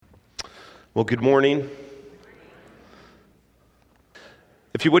Well, good morning.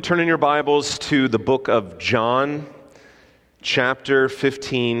 If you would turn in your Bibles to the book of John, chapter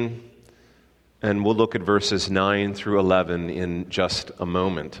 15, and we'll look at verses 9 through 11 in just a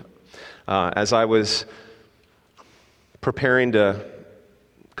moment. As I was preparing to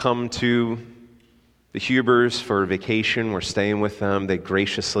come to the Hubers for vacation, we're staying with them. They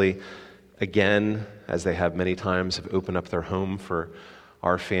graciously, again, as they have many times, have opened up their home for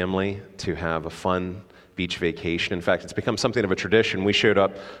our family to have a fun beach vacation. In fact, it's become something of a tradition.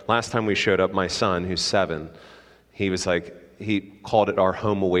 Last time we showed up, my son, who's 7, he called it our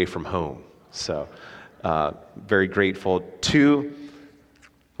home away from home. So, very grateful to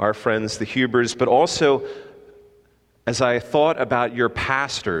our friends, the Hubers, but also, as I thought about your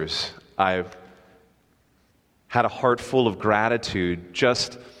pastors, I've had a heart full of gratitude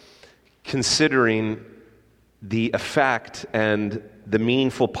just considering the effect and the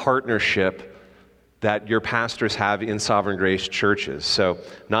meaningful partnership that your pastors have in Sovereign Grace churches. So,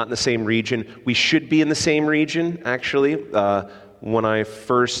 not in the same region. We should be in the same region, actually. When I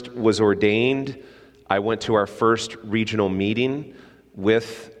first was ordained, I went to our first regional meeting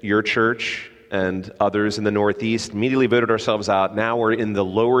with your church and others in the Northeast, immediately voted ourselves out. Now we're in the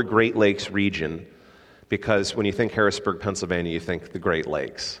lower Great Lakes region, because when you think Harrisburg, Pennsylvania, you think the Great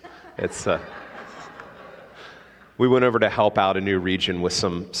Lakes. We went over to help out a new region with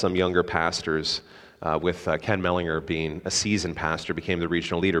some younger pastors, with Ken Mellinger being a seasoned pastor, became the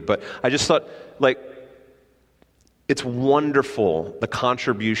regional leader. But I just thought, it's wonderful the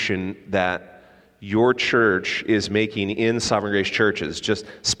contribution that your church is making in Sovereign Grace churches. Just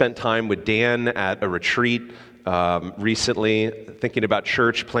spent time with Dan at a retreat recently, thinking about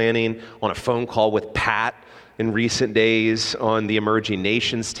church planning, on a phone call with Pat in recent days, on the Emerging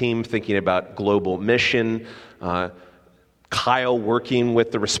Nations team, thinking about global mission. Kyle working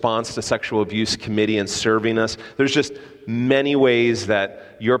with the Response to Sexual Abuse Committee and serving us. There's just many ways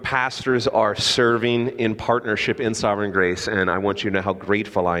that your pastors are serving in partnership in Sovereign Grace, and I want you to know how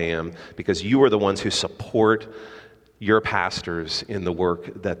grateful I am, because you are the ones who support your pastors in the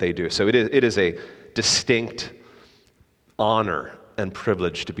work that they do. So it is a distinct honor and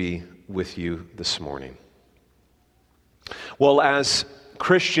privilege to be with you this morning. Well, as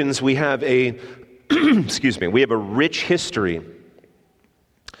Christians, we have a we have a rich history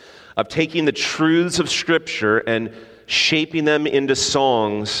of taking the truths of Scripture and shaping them into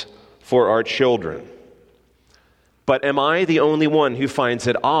songs for our children. But am I the only one who finds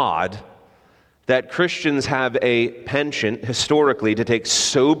it odd that Christians have a penchant, historically, to take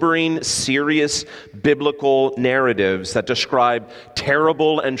sobering, serious biblical narratives that describe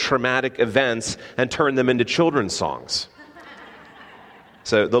terrible and traumatic events and turn them into children's songs?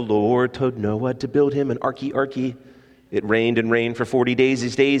 So the Lord told Noah to build him an arky. It rained and rained for 40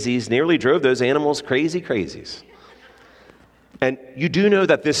 days, nearly drove those animals crazies. And you do know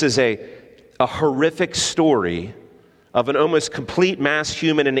that this is a horrific story of an almost complete mass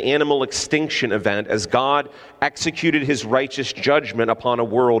human and animal extinction event as God executed his righteous judgment upon a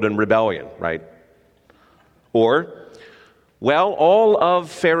world in rebellion, right? Or, well, all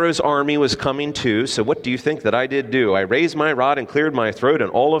of Pharaoh's army was coming too, so what do you think that I did do? I raised my rod and cleared my throat, and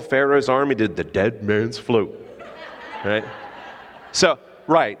all of Pharaoh's army did the dead man's float, right? So,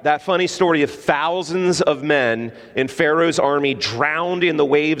 right, that funny story of thousands of men in Pharaoh's army drowned in the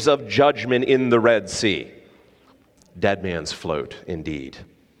waves of judgment in the Red Sea. Dead man's float, indeed.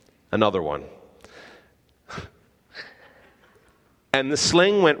 Another one. And the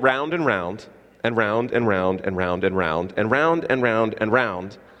sling went round and round, and round and round and round and round and round and round and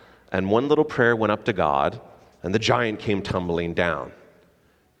round, and one little prayer went up to God, and the giant came tumbling down.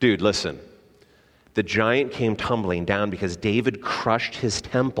 Dude, listen. The giant came tumbling down because David crushed his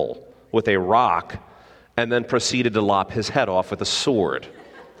temple with a rock and then proceeded to lop his head off with a sword.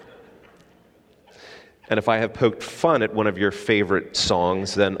 And if I have poked fun at one of your favorite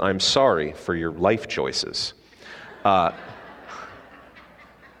songs, then I'm sorry for your life choices.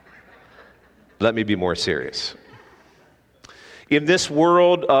 Let me be more serious. In this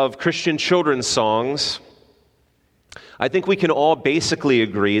world of Christian children's songs, I think we can all basically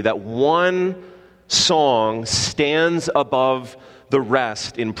agree that one song stands above the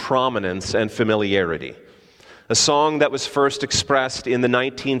rest in prominence and familiarity. A song that was first expressed in the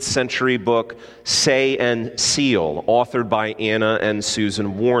 19th century book Say and Seal, authored by Anna and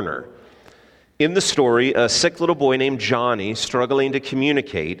Susan Warner. In the story, a sick little boy named Johnny, struggling to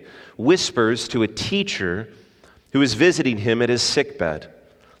communicate, whispers to a teacher who is visiting him at his sickbed.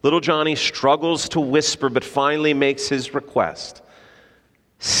 Little Johnny struggles to whisper, but finally makes his request.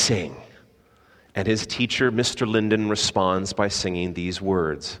 Sing. And his teacher, Mr. Linden, responds by singing these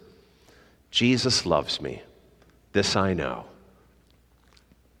words. Jesus loves me. This I know.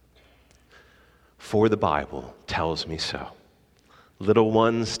 For the Bible tells me so. Little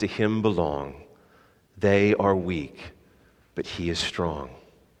ones to him belong. They are weak, but he is strong.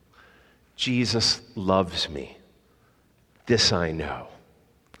 Jesus loves me. This I know.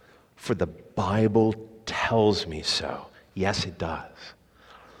 For the Bible tells me so. Yes, it does.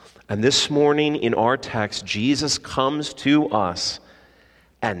 And this morning in our text, Jesus comes to us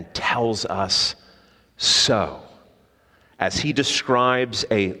and tells us so, as he describes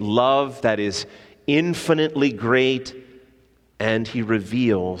a love that is infinitely great, and he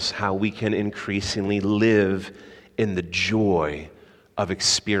reveals how we can increasingly live in the joy of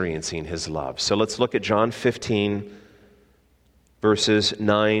experiencing his love. So let's look at John 15, verses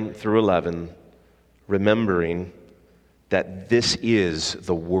 9 through 11, remembering that this is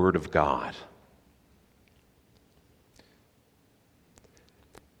the Word of God.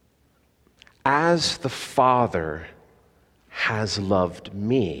 As the Father has loved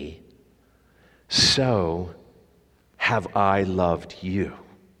me, so have I loved you.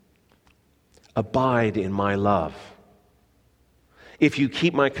 Abide in my love. If you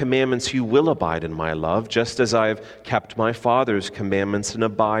keep my commandments, you will abide in my love, just as I have kept my Father's commandments and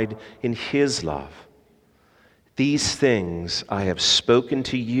abide in his love. These things I have spoken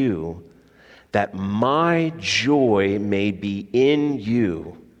to you, that my joy may be in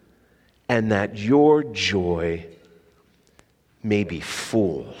you, and that your joy may be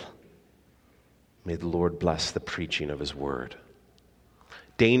full. May the Lord bless the preaching of his word.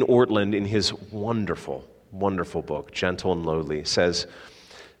 Dane Ortland, in his wonderful, wonderful book, Gentle and Lowly, says,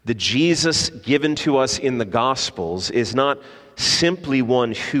 the Jesus given to us in the Gospels is not simply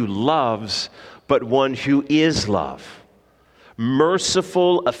one who loves, but one who is love.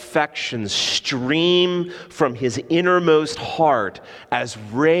 Merciful affections stream from his innermost heart as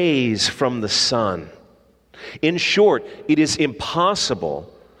rays from the sun. In short, it is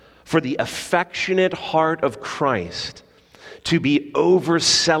impossible for the affectionate heart of Christ to be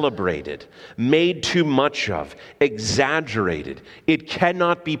over-celebrated, made too much of, exaggerated. It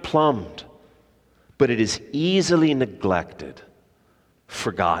cannot be plumbed, but it is easily neglected,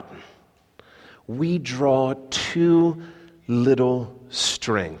 forgotten. We draw too little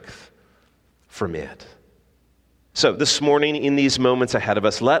strength from it. So this morning, in these moments ahead of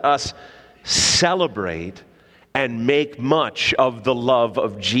us, let us celebrate and make much of the love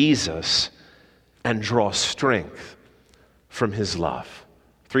of Jesus and draw strength from his love.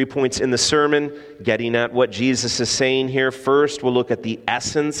 3 points in the sermon, getting at what Jesus is saying here. First, we'll look at the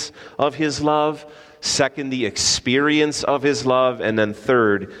essence of his love. Second, the experience of his love. And then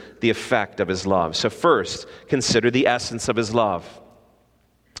third, the effect of his love. So first, consider the essence of his love.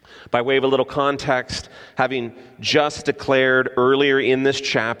 By way of a little context, having just declared earlier in this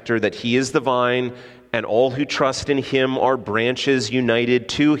chapter that he is the vine and all who trust in him are branches united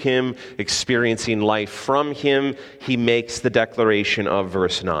to him, experiencing life from him, he makes the declaration of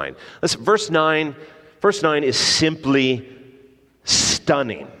verse 9. Listen, verse 9 is simply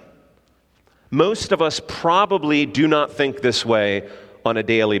stunning. Most of us probably do not think this way on a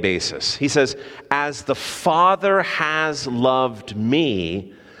daily basis. He says, as the Father has loved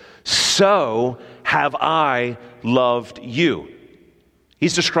me, so have I loved you.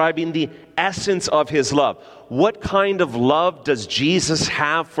 He's describing the essence of his love. What kind of love does Jesus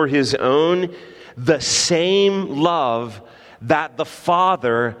have for his own? The same love that the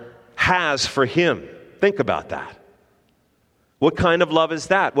Father has for him. Think about that. What kind of love is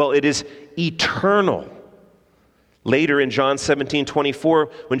that? Well, it is eternal. Later in John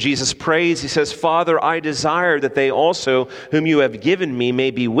 17:24, when Jesus prays, he says, Father, I desire that they also, whom you have given me,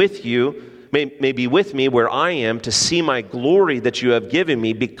 may be with you, may be with me where I am, to see my glory that you have given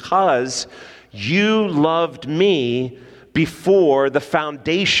me, because you loved me before the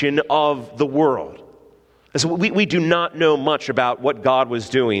foundation of the world. So we do not know much about what God was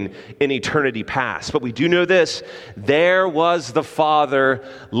doing in eternity past, but we do know this: there was the Father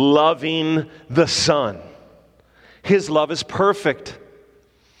loving the Son. His love is perfect.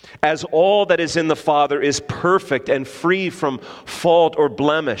 As all that is in the Father is perfect and free from fault or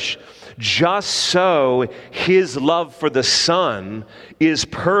blemish, just so his love for the Son is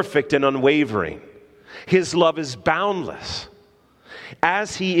perfect and unwavering. His love is boundless.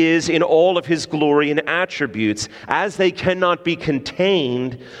 As he is in all of his glory and attributes, as they cannot be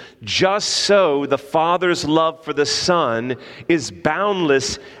contained, just so the Father's love for the Son is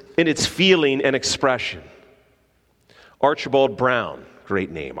boundless in its feeling and expression. Archibald Brown,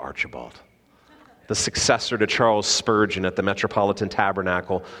 great name, Archibald, the successor to Charles Spurgeon at the Metropolitan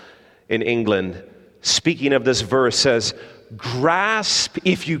Tabernacle in England, speaking of this verse, says, grasp,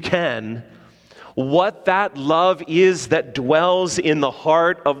 if you can, what that love is that dwells in the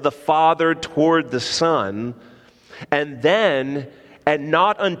heart of the Father toward the Son, and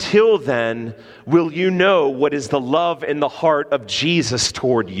not until then, will you know what is the love in the heart of Jesus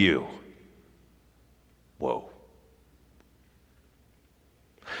toward you. Whoa.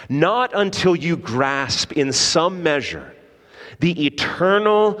 Not until you grasp in some measure the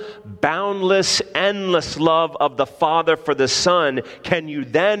eternal, boundless, endless love of the Father for the Son can you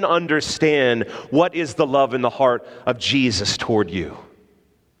then understand what is the love in the heart of Jesus toward you.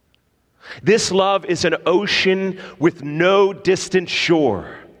 This love is an ocean with no distant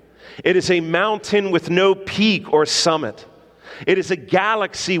shore. It is a mountain with no peak or summit. It is a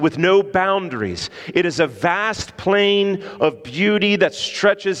galaxy with no boundaries. It is a vast plain of beauty that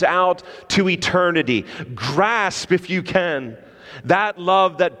stretches out to eternity. Grasp, if you can, that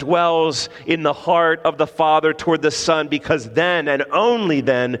love that dwells in the heart of the Father toward the Son, because then and only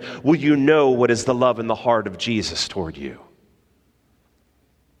then will you know what is the love in the heart of Jesus toward you.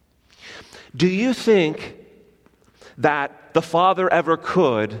 Do you think that the Father ever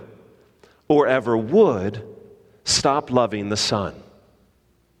could or ever would stop loving the Son?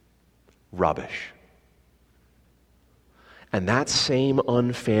 Rubbish. And that same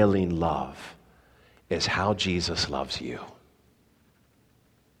unfailing love is how Jesus loves you.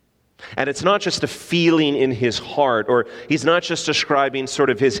 And it's not just a feeling in his heart, or he's not just describing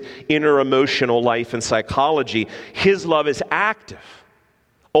sort of his inner emotional life and psychology. His love is active,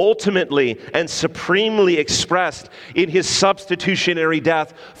 ultimately and supremely expressed in his substitutionary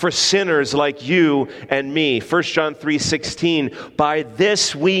death for sinners like you and me. 1 John 3:16, by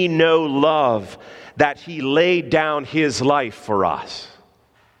this we know love, that he laid down his life for us.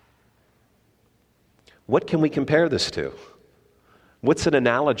 What can we compare this to? What's an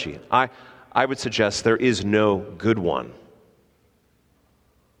analogy? I would suggest there is no good one.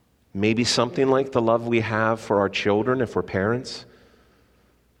 Maybe something like the love we have for our children if we're parents.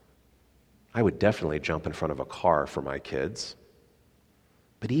 I would definitely jump in front of a car for my kids.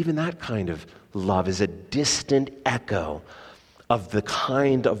 But even that kind of love is a distant echo of the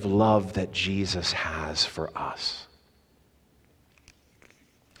kind of love that Jesus has for us.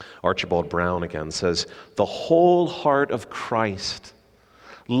 Archibald Brown again says, the whole heart of Christ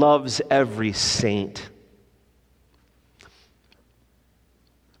loves every saint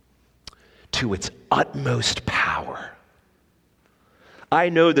to its utmost power. I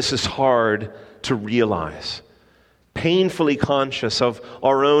know this is hard to realize, painfully conscious of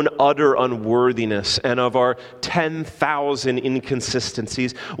our own utter unworthiness and of our 10,000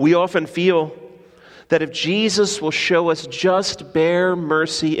 inconsistencies. We often feel that if Jesus will show us just bare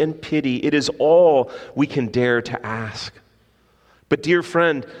mercy and pity, it is all we can dare to ask. But dear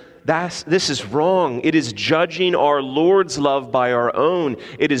friend, this is wrong. It is judging our Lord's love by our own.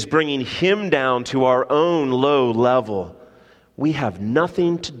 It is bringing him down to our own low level. We have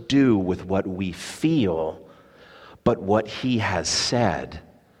nothing to do with what we feel, but what he has said.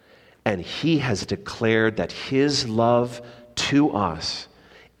 And he has declared that his love to us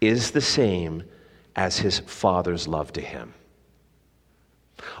is the same as his Father's love to him.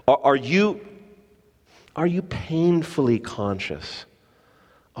 Are you painfully conscious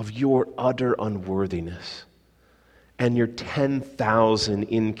of your utter unworthiness and your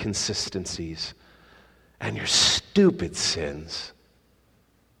 10,000 inconsistencies and your stupid sins?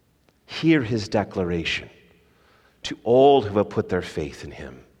 Hear his declaration to all who have put their faith in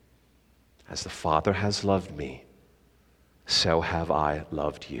him. As the Father has loved me, so have I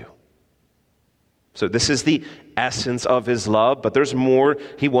loved you. So this is the essence of his love, but there's more.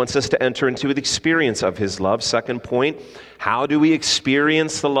 He wants us to enter into the experience of his love. Second point, how do we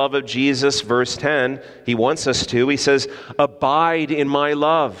experience the love of Jesus? Verse 10, he wants us to. He says, abide in my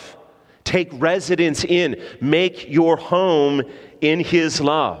love. Take residence in, make your home in his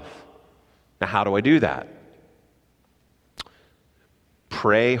love. Now, how do I do that?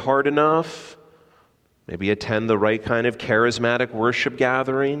 Pray hard enough, maybe attend the right kind of charismatic worship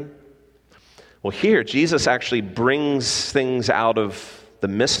gathering. Well, here, Jesus actually brings things out of the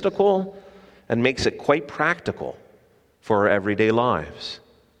mystical and makes it quite practical for our everyday lives.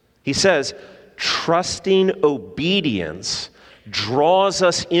 He says, trusting obedience draws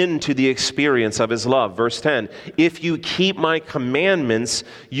us into the experience of his love. Verse 10, if you keep my commandments,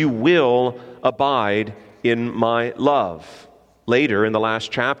 you will abide in my love. Later, in the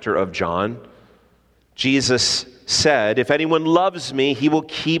last chapter of John, Jesus said, if anyone loves me, he will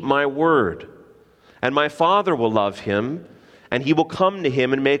keep my word. And my Father will love him, and he will come to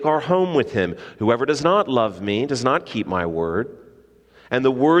him and make our home with him. Whoever does not love me does not keep my word. And the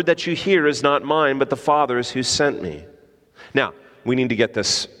word that you hear is not mine, but the Father's who sent me. Now, we need to get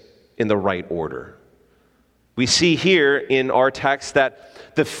this in the right order. We see here in our text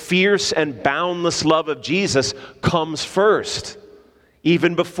that the fierce and boundless love of Jesus comes first,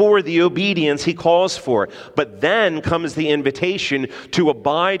 even before the obedience he calls for. But then comes the invitation to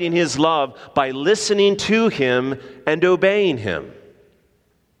abide in his love by listening to him and obeying him.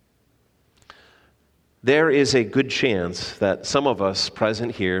 There is a good chance that some of us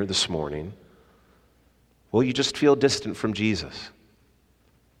present here this morning, well, you just feel distant from Jesus.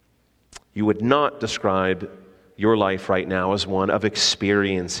 You would not describe your life right now as one of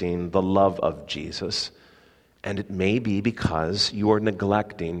experiencing the love of Jesus. And it may be because you are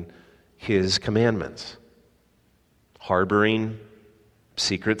neglecting his commandments, harboring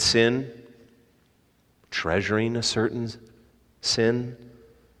secret sin, treasuring a certain sin,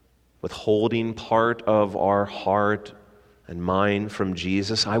 withholding part of our heart and mind from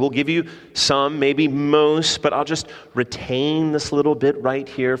Jesus. I will give you some, maybe most, but I'll just retain this little bit right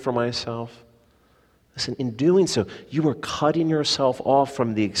here for myself. Listen, in doing so, you are cutting yourself off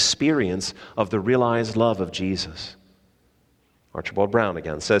from the experience of the realized love of Jesus. Archibald Brown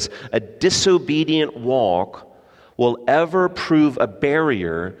again says, a disobedient walk will ever prove a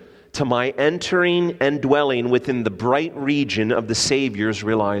barrier to my entering and dwelling within the bright region of the Savior's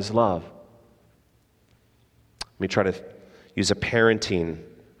realized love. Let me try to use a parenting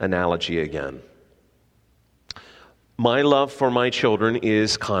analogy again. My love for my children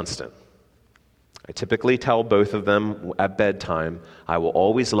is constant. I typically tell both of them at bedtime, I will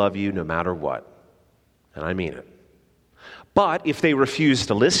always love you no matter what. And I mean it. But if they refuse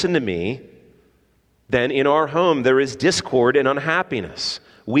to listen to me, then in our home there is discord and unhappiness.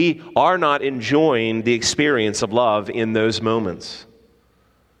 We are not enjoying the experience of love in those moments.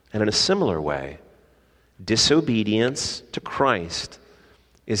 And in a similar way, disobedience to Christ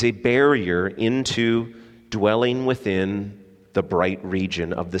is a barrier into dwelling within the bright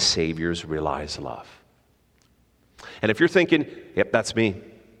region of the Savior's realized love. And if you're thinking, yep, that's me.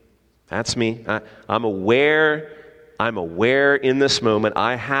 That's me. I'm aware in this moment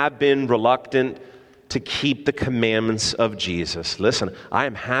I have been reluctant to keep the commandments of Jesus. Listen, I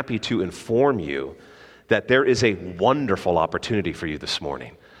am happy to inform you that there is a wonderful opportunity for you this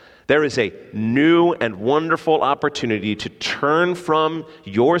morning. There is a new and wonderful opportunity to turn from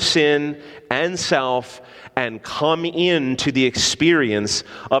your sin and self and come into the experience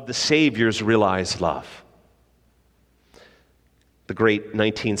of the Savior's realized love. The great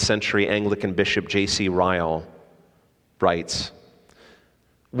 19th century Anglican Bishop J.C. Ryle writes,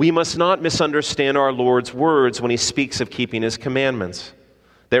 we must not misunderstand our Lord's words when he speaks of keeping his commandments.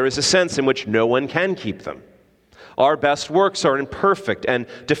 There is a sense in which no one can keep them. Our best works are imperfect and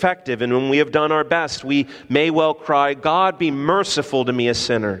defective, and when we have done our best, we may well cry, God, be merciful to me, a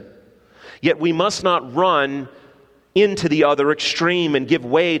sinner. Yet we must not run into the other extreme and give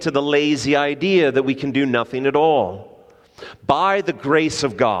way to the lazy idea that we can do nothing at all. By the grace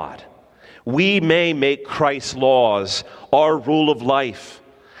of God, we may make Christ's laws our rule of life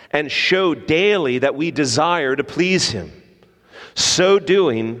and show daily that we desire to please him. So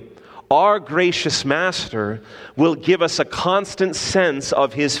doing, our gracious Master will give us a constant sense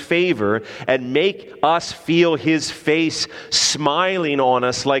of his favor and make us feel his face smiling on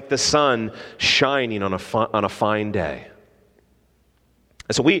us like the sun shining on a fine day.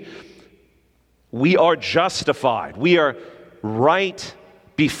 And so we are justified. We are right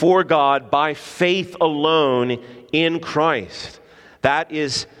before God by faith alone in Christ. That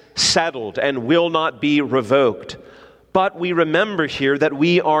is settled and will not be revoked. But we remember here that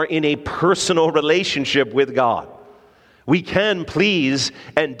we are in a personal relationship with God. We can please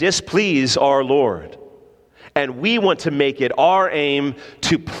and displease our Lord. And we want to make it our aim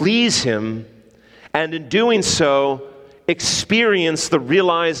to please him, and in doing so, experience the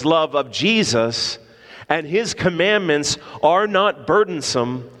realized love of Jesus. And his commandments are not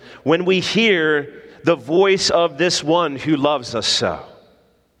burdensome when we hear the voice of this one who loves us so.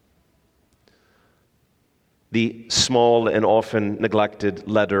 The small and often neglected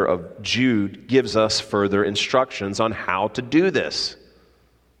letter of Jude gives us further instructions on how to do this.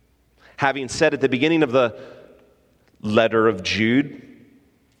 Having said at the beginning of the letter of Jude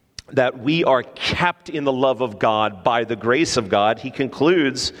that we are kept in the love of God by the grace of God, he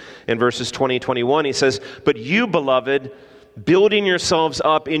concludes in verses 20 and 21, he says, but you, beloved, building yourselves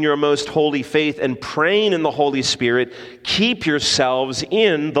up in your most holy faith and praying in the Holy Spirit, keep yourselves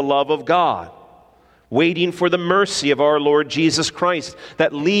in the love of God, waiting for the mercy of our Lord Jesus Christ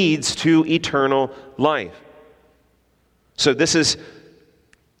that leads to eternal life. So this is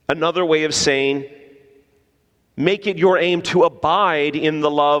another way of saying, make it your aim to abide in the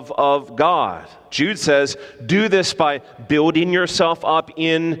love of God. Jude says, do this by building yourself up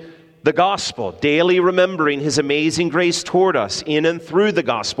in the gospel, daily remembering his amazing grace toward us in and through the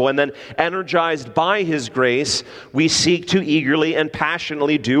gospel, and then energized by his grace, we seek to eagerly and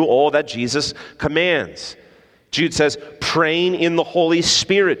passionately do all that Jesus commands. Jude says, praying in the Holy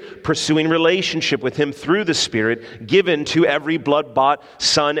Spirit, pursuing relationship with him through the Spirit, given to every blood-bought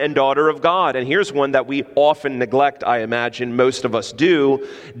son and daughter of God. And here's one that we often neglect, I imagine most of us do,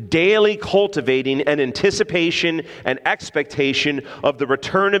 daily cultivating an anticipation and expectation of the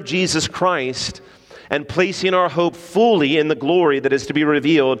return of Jesus Christ and placing our hope fully in the glory that is to be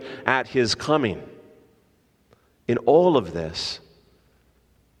revealed at his coming. In all of this,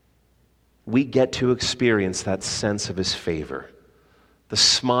 we get to experience that sense of his favor, the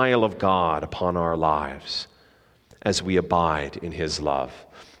smile of God upon our lives as we abide in his love.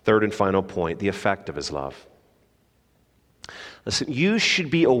 Third and final point, the effect of his love. Listen, you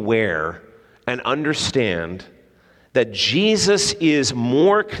should be aware and understand that Jesus is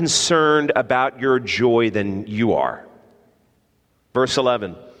more concerned about your joy than you are. Verse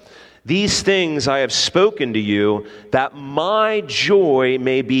 11. These things I have spoken to you, that my joy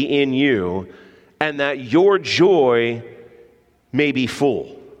may be in you, and that your joy may be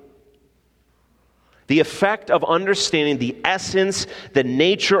full. The effect of understanding the essence, the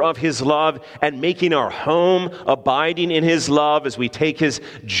nature of his love, and making our home abiding in his love as we take his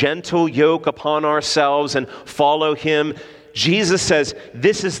gentle yoke upon ourselves and follow him. Jesus says,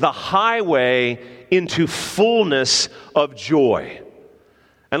 this is the highway into fullness of joy.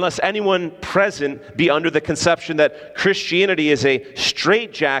 Unless anyone present be under the conception that Christianity is a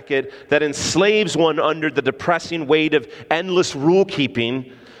straitjacket that enslaves one under the depressing weight of endless rule-keeping,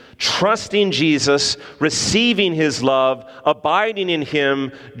 trusting Jesus, receiving his love, abiding in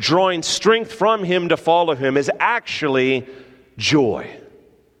him, drawing strength from him to follow him is actually joy.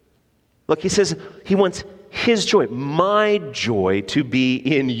 Look, he says he wants his joy, my joy, to be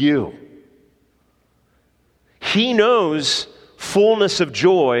in you. He knows fullness of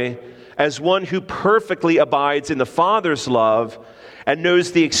joy as one who perfectly abides in the Father's love and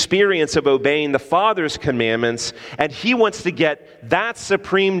knows the experience of obeying the Father's commandments, and he wants to get that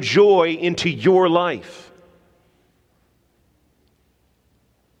supreme joy into your life.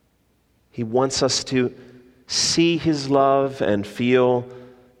 He wants us to see his love and feel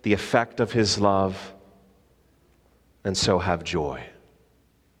the effect of his love, and so have joy.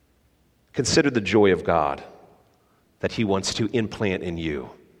 Consider the joy of God that he wants to implant in you.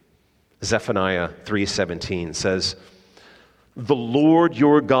 Zephaniah 3:17 says, the Lord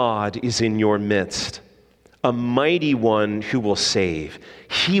your God is in your midst, a mighty one who will save.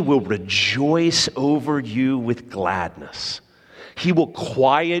 He will rejoice over you with gladness. He will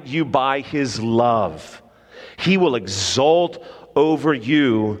quiet you by his love. He will exult over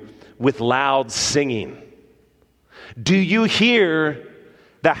you with loud singing. Do you hear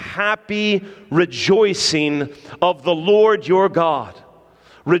the happy rejoicing of the Lord your God,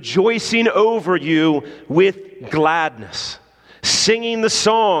 rejoicing over you with gladness, singing the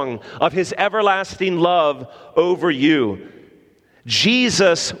song of his everlasting love over you?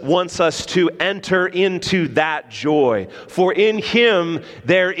 Jesus wants us to enter into that joy, for in him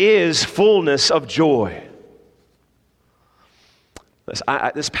there is fullness of joy.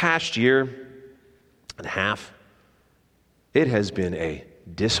 This past year and a half, it has been a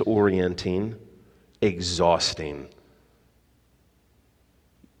disorienting, exhausting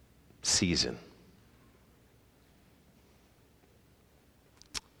season.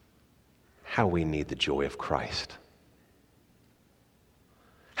 How we need the joy of Christ.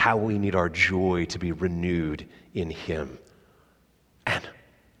 How we need our joy to be renewed in him. And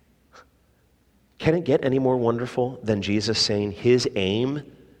can it get any more wonderful than Jesus saying his aim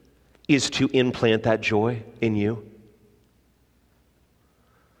is to implant that joy in you?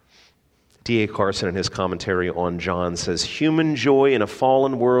 D.A. Carson, in his commentary on John, says, human joy in a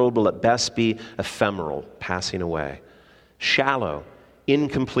fallen world will at best be ephemeral, passing away, shallow,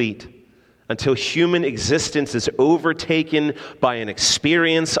 incomplete, until human existence is overtaken by an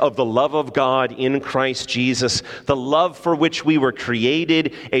experience of the love of God in Christ Jesus, the love for which we were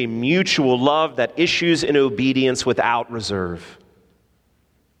created, a mutual love that issues in obedience without reserve.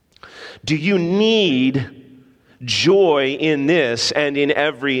 Do you need joy in this and in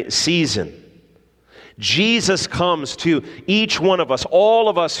every season? Jesus comes to each one of us, all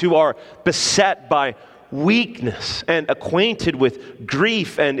of us who are beset by weakness and acquainted with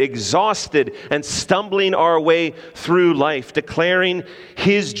grief and exhausted and stumbling our way through life, declaring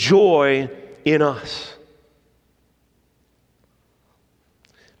his joy in us.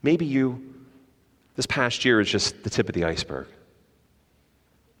 Maybe this past year is just the tip of the iceberg,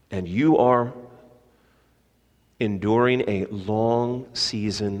 and you are enduring a long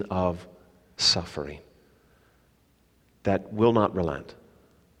season of suffering that will not relent.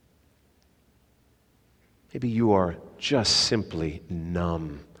 Maybe you are just simply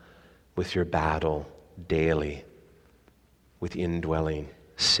numb with your battle daily with indwelling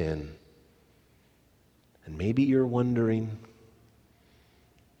sin. And maybe you're wondering,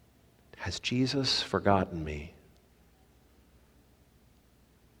 has Jesus forgotten me?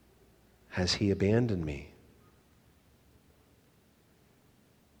 Has he abandoned me?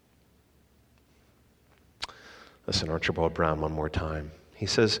 Listen, Archibald Brown one more time. He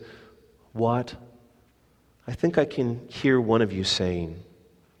says, "What? I think I can hear one of you saying,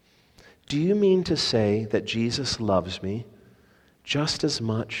 do you mean to say that Jesus loves me just as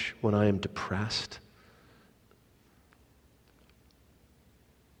much when I am depressed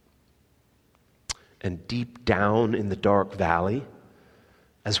and deep down in the dark valley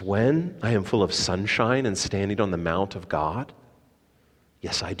as when I am full of sunshine and standing on the mount of God?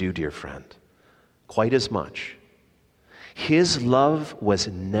 Yes, I do, dear friend, quite as much. His love was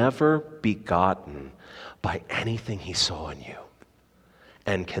never begotten by anything he saw in you,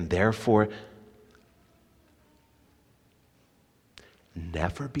 and can therefore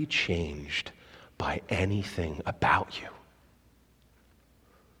never be changed by anything about you."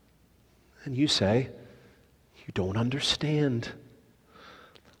 And you say, "You don't understand.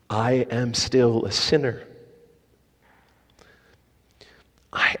 I am still a sinner.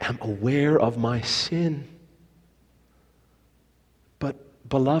 I am aware of my sin. But,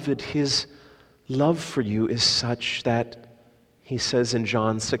 beloved, his love for you is such that he says in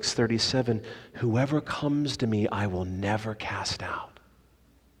John 6:37, whoever comes to me, I will never cast out."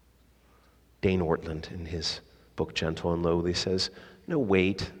 Dane Ortland, in his book Gentle and Lowly, says, "No,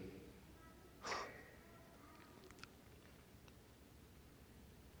 wait.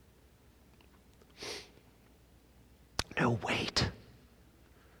 No, wait."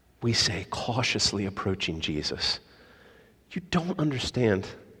 We say, cautiously approaching Jesus, "You don't understand.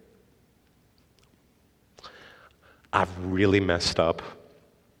 I've really messed up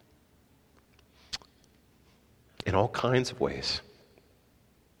in all kinds of ways."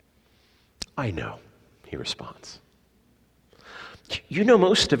 "I know," he responds. "You know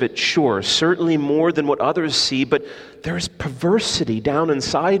most of it, sure, certainly more than what others see, but there is perversity down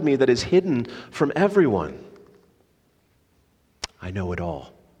inside me that is hidden from everyone." "I know it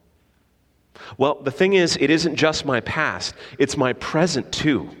all." "Well, the thing is, it isn't just my past, it's my present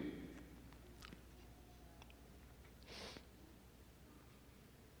too."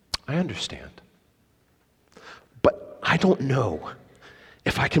 "I understand. But I don't know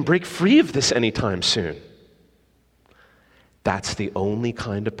if I can break free of this anytime soon." "That's the only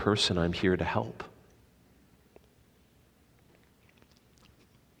kind of person I'm here to help."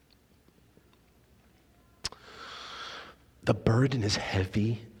 "The burden is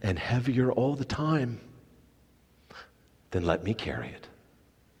heavy and heavier all the time." "Then let me carry it."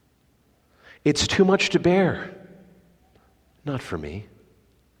 "It's too much to bear." "Not for me."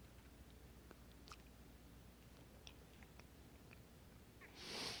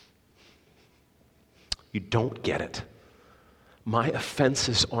 "You don't get it. My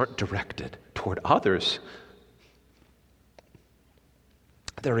offenses aren't directed toward others.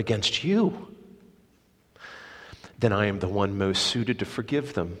 They're against you. Then I am the one most suited to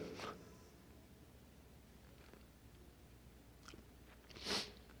forgive them."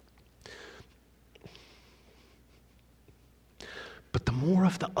 "But the more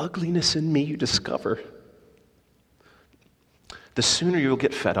of the ugliness in me you discover, the sooner you'll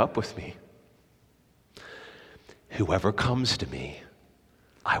get fed up with me. Whoever comes to me,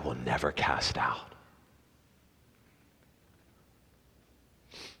 I will never cast out."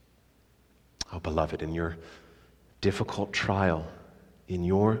 Oh, beloved, in your difficult trial, in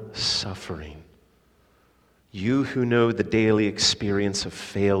your suffering, you who know the daily experience of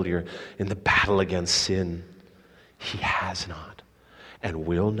failure in the battle against sin, he has not and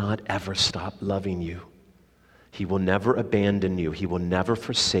will not ever stop loving you. He will never abandon you. He will never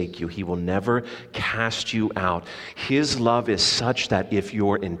forsake you. He will never cast you out. His love is such that if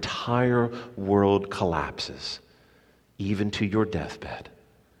your entire world collapses, even to your deathbed,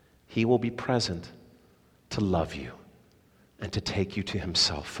 he will be present to love you and to take you to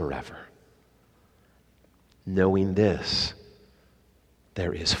himself forever. Knowing this,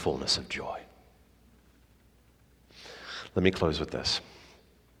 there is fullness of joy. Let me close with this.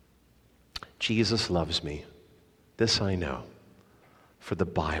 Jesus loves me. This I know, for the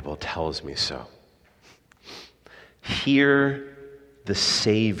Bible tells me so. Hear the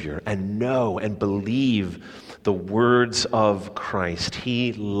Savior and know and believe the words of Christ.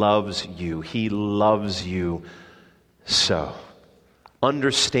 He loves you. He loves you So,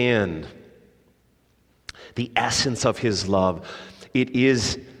 understand the essence of his love. It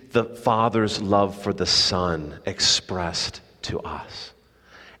is the Father's love for the Son expressed to us.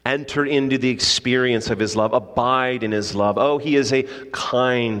 Enter into the experience of his love. Abide in his love. Oh, he is a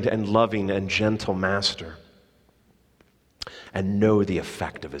kind and loving and gentle master. And know the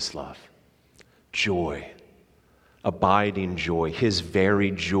effect of his love. Joy. Abiding joy. His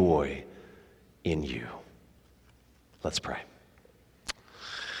very joy in you. Let's pray.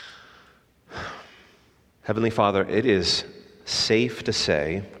 Heavenly Father, it is safe to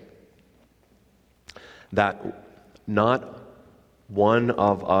say that not one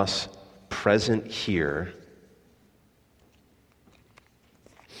of us present here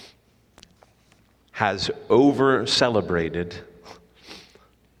has over-celebrated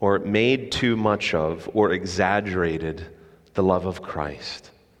or made too much of or exaggerated the love of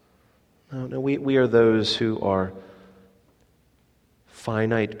Christ. No, we are those who are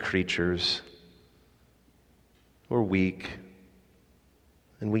finite creatures. We're weak,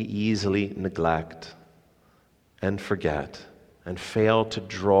 and we easily neglect and forget and fail to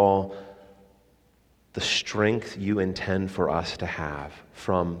draw the strength you intend for us to have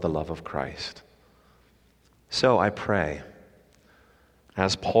from the love of Christ. So I pray,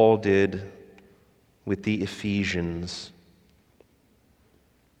 as Paul did with the Ephesians,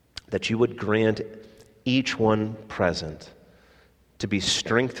 that you would grant each one present to be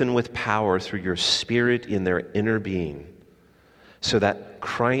strengthened with power through your Spirit in their inner being, so that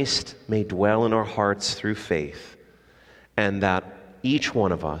Christ may dwell in our hearts through faith, and that each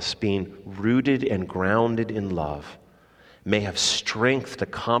one of us, being rooted and grounded in love, may have strength to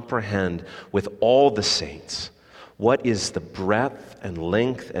comprehend with all the saints what is the breadth and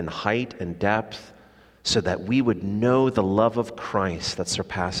length and height and depth, so that we would know the love of Christ that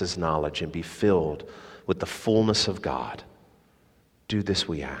surpasses knowledge and be filled with the fullness of God. Do this,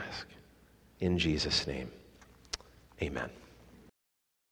 we ask. In Jesus' name, amen.